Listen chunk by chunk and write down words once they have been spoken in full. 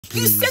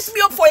You set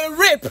me up for a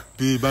rape.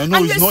 Babe, I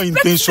know it's not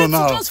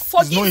intentional. It's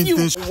not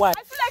intentional. Why?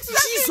 I feel like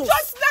Jesus.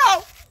 Just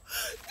now.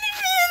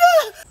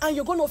 And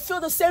you're gonna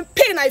feel the same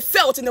pain I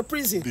felt in the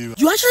prison. Babe.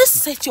 You actually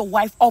set your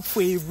wife up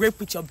for a rape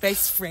with your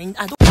best friend.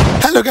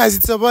 Hello guys,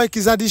 it's your boy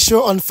Kizadi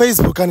Show on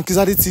Facebook and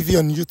Kizadi TV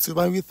on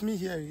YouTube. And with me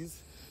here is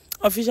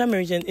Official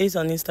Mary Jane is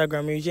on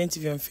Instagram, Mary Jane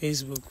TV on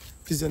Facebook.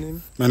 Please, your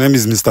name? My name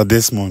is Mr.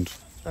 Desmond.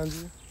 And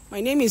you? My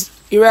name is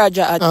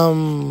Iraja.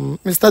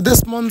 Mr.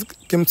 Desmond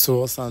came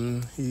to us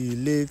and he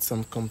laid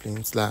some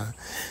complaints.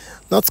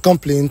 Not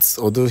complaints,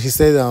 although he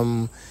said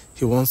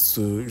he wants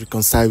to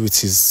reconcile with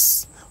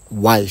his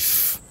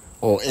wife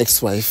or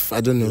ex-wife,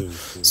 I don't know.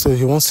 Okay. So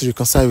he wants to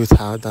reconcile with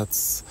her.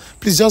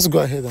 Please just go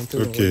ahead and tell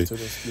me what to do,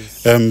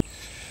 please.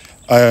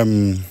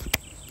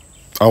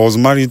 I was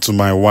married to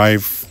my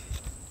wife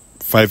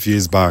 5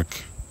 years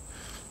back.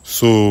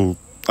 So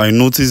I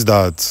noticed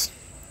that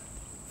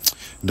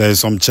there are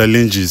some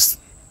challenges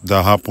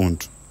that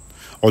happened.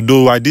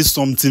 Although I did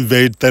something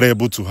very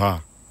terrible to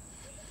her.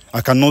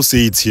 I cannot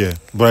say it here,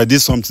 but I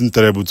did something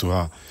terrible to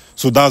her.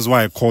 So that's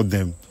why I called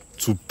them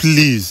to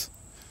please.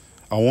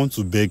 I want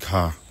to beg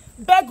her.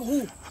 Beg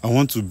who? I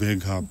want to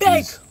beg her. Beg?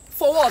 Please.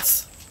 For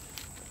what?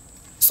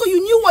 So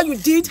you knew what you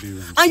did,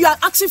 Babe, and you are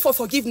asking for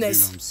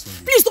forgiveness. Babe, I'm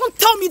sorry. Please don't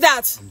tell me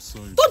that. I'm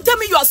sorry. Don't tell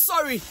me you are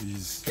sorry.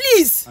 Please.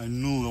 Please. I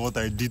know what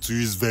I did to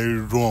you is very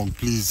wrong.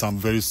 Please, I'm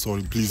very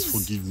sorry. Please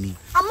forgive me.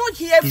 I'm not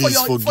here Please for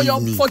your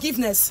forgive me.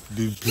 forgiveness.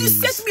 Babe, You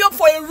please. set me up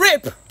for a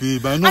rape.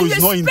 Babe, I know And it's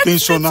you not expect me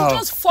to intentional.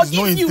 just It's forgive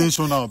not you.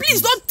 intentional.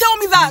 Please don't tell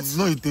me that. It's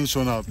not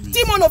intentional, please.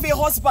 Demon of a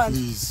husband.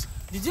 Please.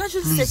 Did you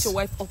actually Please. set your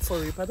wife up for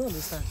rape? I don't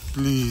understand.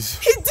 Please.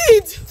 He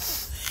did.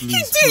 Please. He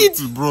did.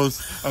 Please,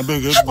 bros. I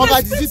beg, help me.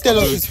 Oga, did you tell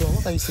us this one?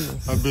 What are you saying?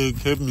 I beg,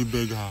 help me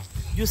beg her.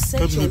 You set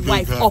Help me your beg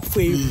wife her. up for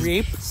a Please.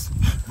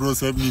 rape? Bros,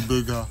 help me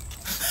beg her.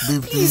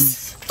 Babe,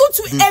 please. Don't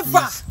you Babe, ever,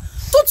 please.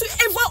 don't you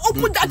ever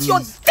open Babe, that your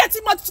please. dirty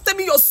mouth to tell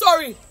me you're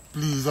sorry.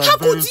 Please, How I'm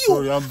very could you?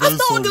 sorry. I'm very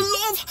After all sorry. the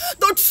love,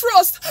 the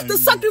trust, the know.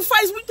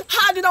 sacrifice we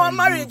had in our I know.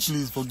 marriage,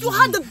 Please forgive you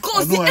had me. the I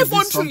guts, the know I did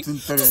effrontery something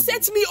to terrible.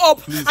 set me up,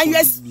 Please and you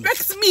forgive me.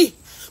 expect me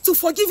to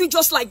forgive you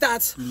just like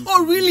that.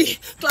 Oh, really?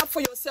 Clap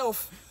for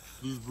yourself.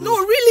 Please, bros. No,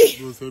 really?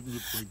 Bros, help me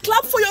beg her.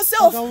 Clap for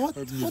yourself.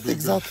 Oga, what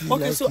exactly?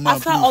 Okay, so Ma,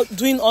 after please.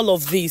 doing all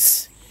of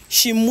this,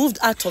 she moved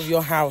out of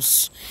your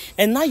house.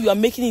 And now you are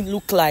making it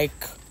look like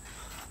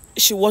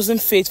she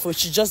wasn't faithful.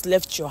 She just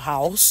left your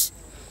house.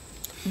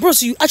 Bro,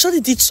 so you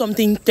actually did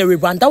something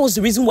terrible. And that was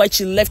the reason why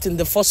she left in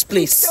the first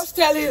place. Just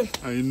tell him.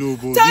 I know,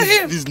 but Tell this,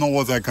 him. this is not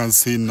what I can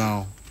say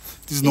now.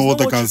 This is It's not what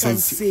not I what can you can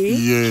say. say?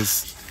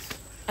 Yes.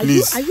 Are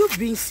Please. you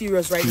being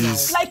serious right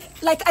Please. now?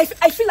 Like I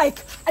feel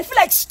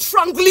like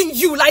strangling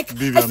you. Like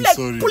Babe, I feel I'm like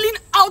sorry. pulling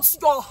out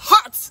your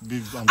heart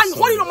Babe, I'm and sorry.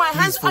 holding on my Please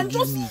hands and forgive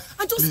just me.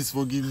 and just. Please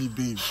forgive me,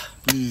 babe.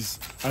 Please.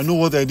 I know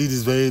what I did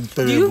is very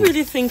terrible. Do you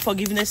really think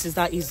forgiveness is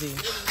that easy?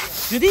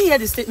 You didn't hear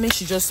the statement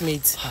she just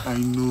made. I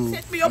know.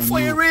 Set me up I for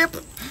a know. rape.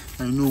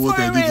 I know what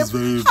for I a did is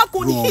rape. very How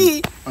could wrong.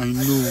 he? I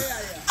know.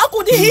 How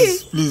could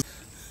Please, he? please,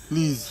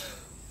 please.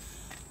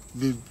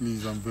 Babe,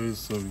 please, I'm very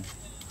sorry.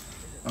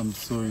 I'm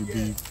sorry,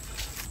 babe.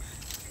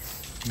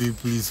 Babe,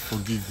 please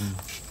forgive me.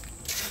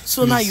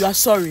 So now Please. you are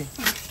sorry.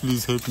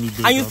 Please help me,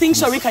 babe. And you think please.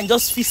 sorry can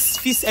just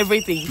fix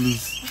everything?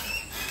 Please.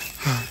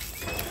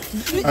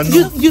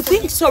 You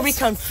think sorry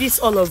can fix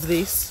all of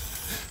this?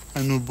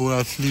 I know, but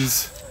at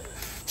least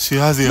she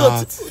has a No,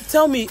 heart.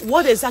 tell me,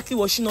 what exactly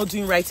was she not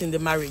doing right in the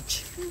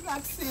marriage? Please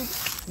ask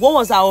him. What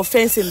was her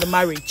offense in the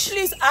marriage?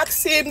 Please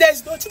ask him.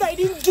 There's nothing I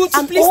didn't do to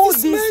And please all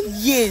this these man.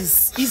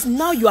 years is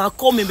now you are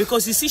coming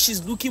because you see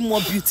she's looking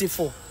more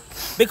beautiful.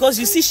 Because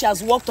you see she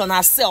has worked on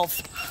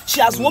herself. She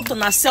has worked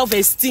on her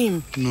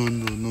self-esteem. No.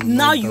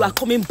 Now not you that. are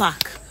coming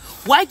back.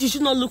 Why did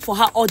you not look for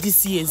her all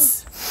these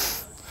years?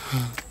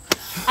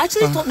 I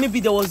actually thought maybe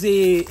there was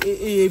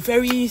a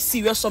very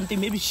serious something.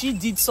 Maybe she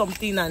did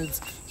something and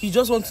he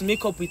just wants to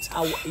make up with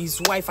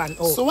his wife and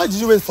all. So why did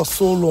you wait for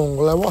so long?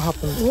 Like, what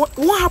happened?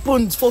 What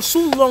happened for so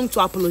long to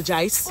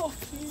apologize? Oh,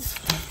 please.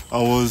 I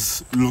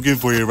was looking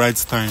for a right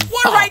time.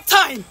 What right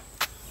time?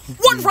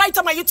 What right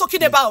time are you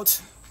talking about?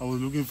 I was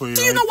looking for a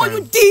Do right you know what time.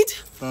 you did?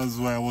 That's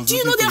why I was Do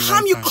you know looking the for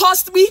harm right you time.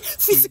 caused me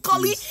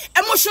physically, Please.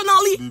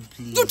 emotionally? Babe,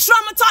 please. You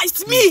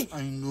traumatized me.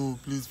 I know,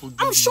 please forgive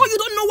I'm me. sure you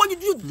don't know what you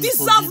do. You Please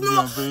deserve forgive me,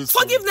 no I'm very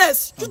sorry.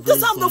 forgiveness. You I'm very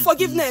deserve no sorry.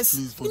 forgiveness.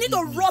 Please You need to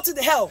forgive me. rot in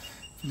the hell.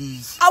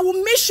 Please. I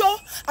will make sure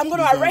I'm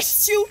going to Please,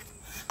 arrest you.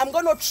 I'm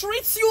going to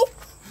treat you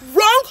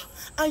wrong.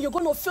 And you're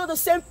going to feel the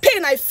same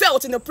pain I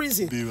felt in the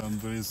prison. Babe, I'm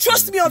very sorry.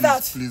 Trust me on Please,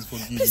 that. Please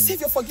forgive me. Please save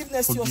your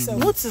forgiveness to Forgive yourself.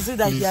 me. What is it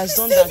that he has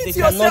done Save that it they to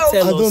cannot yourself.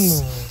 tell I us?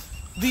 don't know.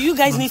 Do you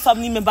guys need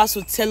family members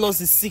to tell us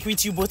the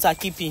secret you both are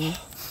keeping?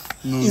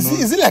 No,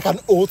 Is it like an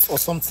oath or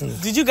something?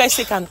 Did you guys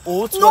take an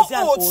oath? No Was there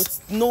an oath.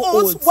 oath? No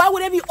Oath. oath. Why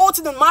would there be oath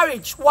in the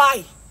marriage?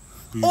 Why?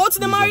 Babe, Oath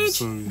in the please, I'm marriage?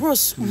 sorry.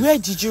 Bros, where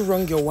did you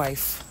wrong your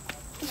wife?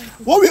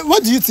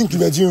 What do you think you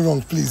were doing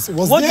wrong, please?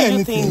 Was What there do you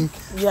anything?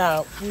 think?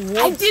 Yeah.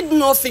 I did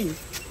nothing.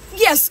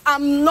 Yes,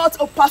 I'm not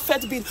a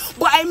perfect being,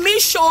 but I made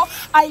sure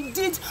I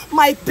did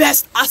my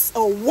best as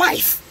a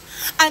wife.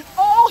 And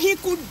all he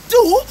could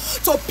do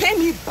to pay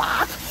me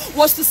back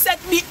was to set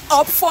me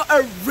up for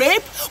a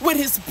rape with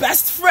his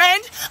best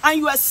friend. And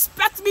you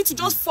expect me to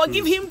just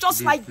forgive him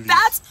just like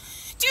that?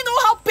 Do you know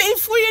how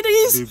painful it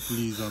is? Babe,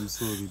 please, I'm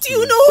sorry. Do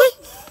you know?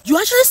 You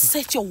actually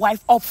set your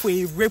wife up for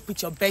a rape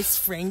with your best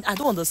friend? I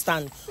don't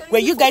understand. Were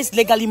you guys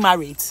legally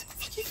married?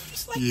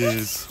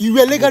 Yes. You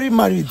were legally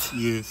married.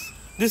 Yes.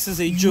 This is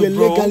a You joke, were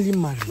bro. legally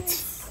married.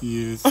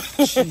 Yes.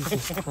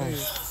 Jesus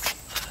Christ.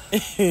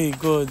 Hey,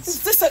 God.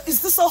 Is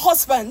this a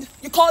husband?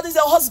 You call this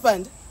a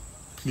husband?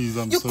 Please,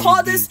 I'm You sorry.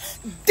 call this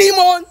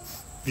demon,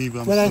 Babe,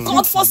 I'm Well, I sorry. think-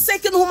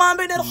 God-forsaken human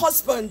being a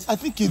husband? I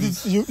think you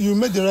did. You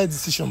made the right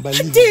decision by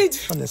leaving. did.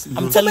 Honestly.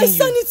 I'm For telling my you.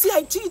 sanity,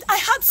 I did. I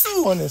had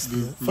to.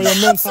 Honestly. For your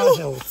mental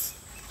health.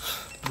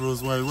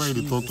 Bros, why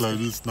you talk like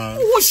this now?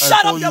 Oh,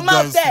 shut up your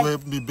mouth there.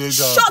 Swept me, beggar.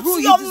 Shut Bro,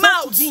 you your deserve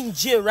mouth. to be in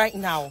jail right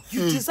now.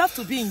 You Hey. deserve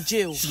to be in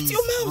jail. Please,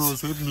 your mouth.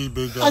 bros, help me,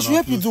 beggar. I should now,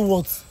 help you please. do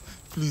what?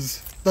 Please.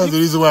 That's the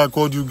reason why I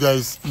called you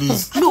guys.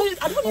 Please. I don't even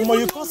Omo,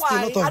 you know caused a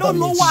why. lot of I don't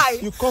know damage. why.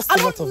 You caused I a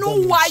lot don't of know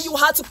damage. why you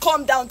had to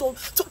come down to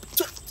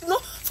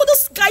for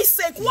this guy's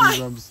sake. Why? Please,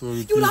 I'm sorry,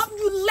 You please.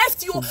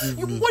 left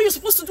Forgive me. what you're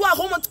supposed to do at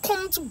home and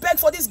come to beg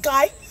for this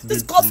guy,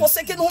 this Please,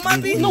 God-forsaken human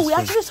please. being. No, we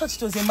actually thought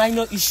it was a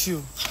minor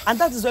issue. And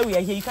that is why we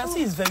are here. You can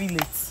see it's very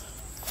late.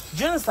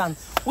 Do you understand?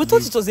 We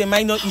thought it was a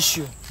minor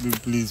issue. Babe,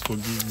 please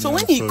forgive me. So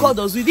when I'm he sorry. called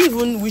us,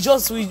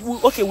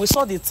 we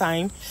saw the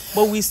time,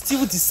 but we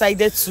still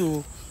decided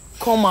to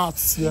come out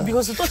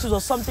because we thought it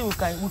was something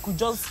we could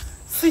just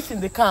sit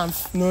in the camp.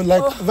 No,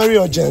 like very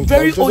urgent.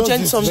 Very Like, just urgent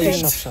do it something. very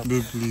sharp, sharp.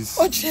 Babe, please.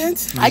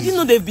 Urgent. I didn't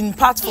know they've been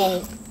part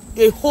for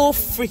a whole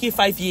freaking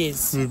 5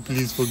 years. Babe,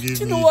 please forgive me. Do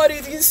you know what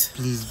it is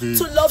Please, babe.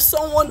 to love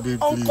someone Babe,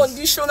 please.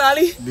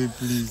 unconditionally? Babe,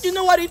 please. You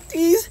know what it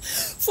is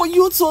for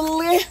you to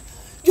lay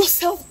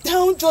yourself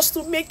down just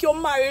to make your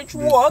marriage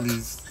Babe, work?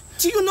 please.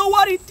 Do you know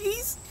what it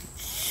is?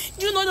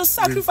 Do you know the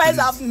sacrifice please.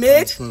 I've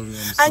made? I'm sorry.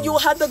 And you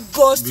had the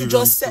guts to Babe,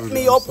 just I'm set sorry,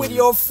 me I'm up with sorry.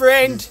 your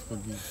friend. Please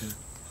forgive me.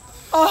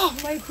 Oh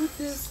my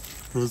goodness.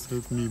 Bros,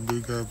 help me,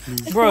 beggar,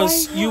 please.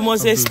 Bros, you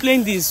must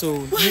explain this.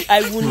 So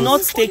I will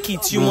not take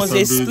it. You must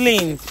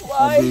explain.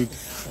 Why?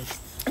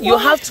 You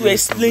have to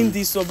explain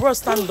this. So, bro,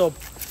 stand up.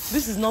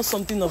 This is not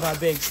something of a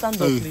beg. Stand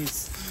up, Hey.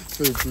 please.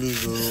 Hey,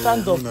 please.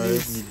 Stand up, Una help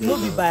please. me, No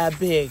be beggar. by a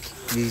beg.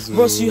 Please.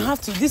 Bros, you have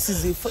to. This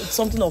is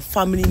something of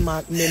family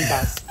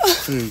members.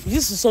 Hey.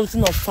 This is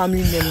something of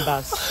family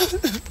members.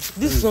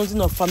 This is something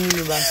of family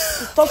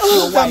members. Talk to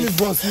your Family wife.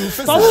 boss, you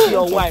face Talk it. to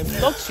your wife.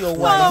 Talk to your Oh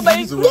wife. my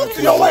Please, goodness.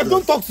 To your wife,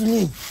 don't talk to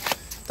me.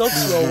 Talk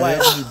to your wife.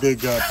 Help me,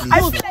 beggar, please. I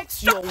feel like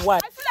To your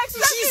wife. I feel like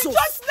slapping Jesus.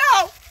 just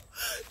now.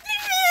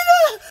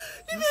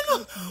 Leave me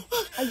alone.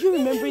 Are you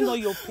remembering all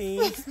your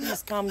pains?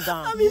 Please calm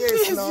down. Yes,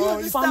 Please, now. you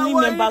understand Family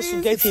what members it will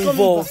is? get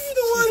involved. You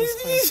know what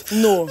it is?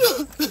 No.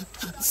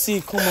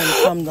 See, come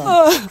on, calm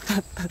down.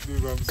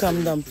 Babe, I'm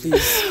Calm down,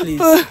 please. Please.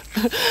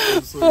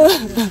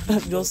 sorry.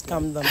 Just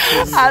calm down,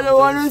 please. I don't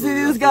want to see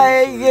this guy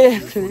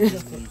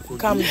again.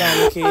 Calm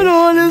down, okay? I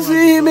don't want to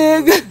see him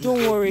again.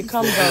 Don't worry,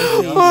 calm down,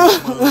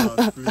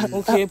 please.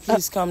 Okay,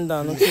 please calm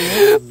down,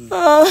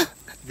 okay?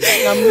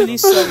 I'm really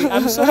sorry.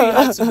 I'm sorry you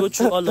had to go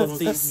through all of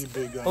this.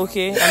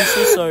 Okay, I'm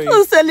so sorry.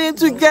 Just tell him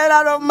to get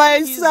out of my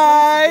He's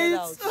going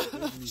to get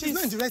sight. out. She's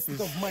not in the right state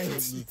of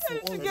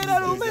mind. Get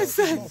out of my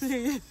sight,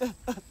 please.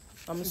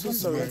 I'm so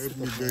sorry. Help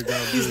me, beggar,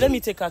 Please let me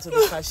take her to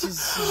the car.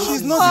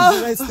 She's not in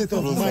the right state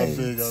of Bros, I mind.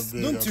 beg, I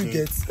beg, Don't I you beg.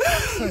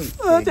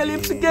 get? Tell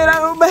him to get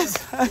out of my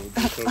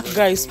sight.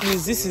 Guys,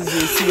 please, this is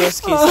a serious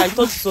case. I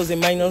thought it was a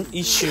minor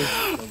issue.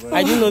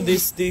 I didn't know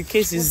the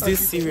case is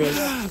this serious.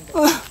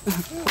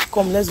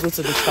 Come, let's go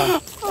to the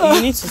car.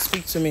 You need to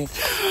speak to me.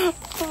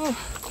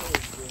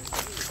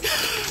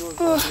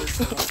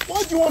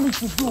 What do you want me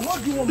to do?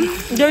 What do you want me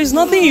to There is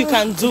nothing you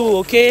can do,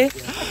 okay?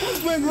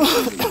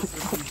 do?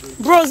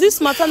 Bros, this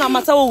matter na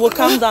matter we will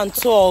calm down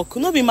talk.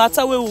 No be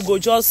matter where we go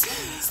just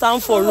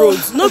stand for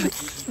roads. No be,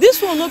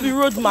 this one no be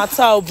road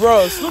matter,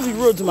 bros. No be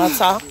road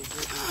matter.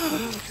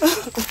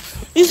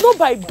 It's not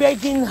by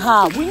begging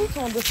her. We need to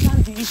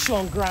understand the issue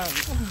on ground.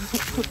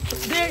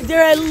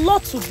 There are a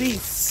lot to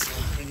this.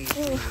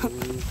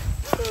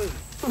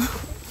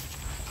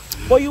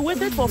 But you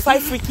waited for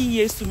 5 freaking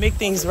years to make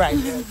things right.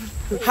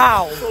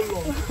 How?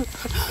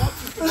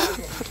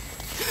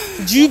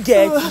 Do you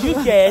get?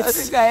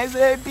 This guy is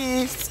a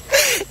beast.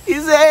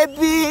 He's a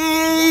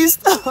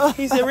beast.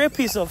 He's a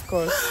rapist, of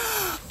course.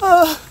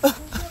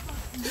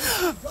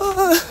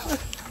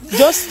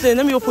 Just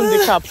let me open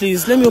the car,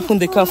 please. Let me open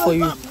the car for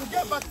you.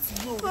 Get back to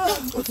you.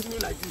 Don't talk to me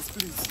like this,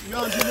 please. You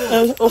already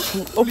know.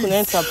 Open,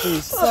 enter,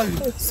 please.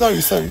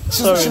 Sorry.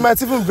 Sorry. She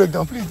might even break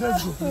down. Please,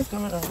 let's go. Please,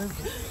 come on, let's go.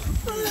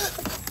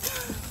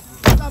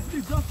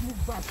 Please, just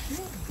move back.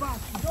 Move back.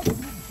 Just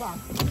move back.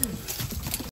 Please.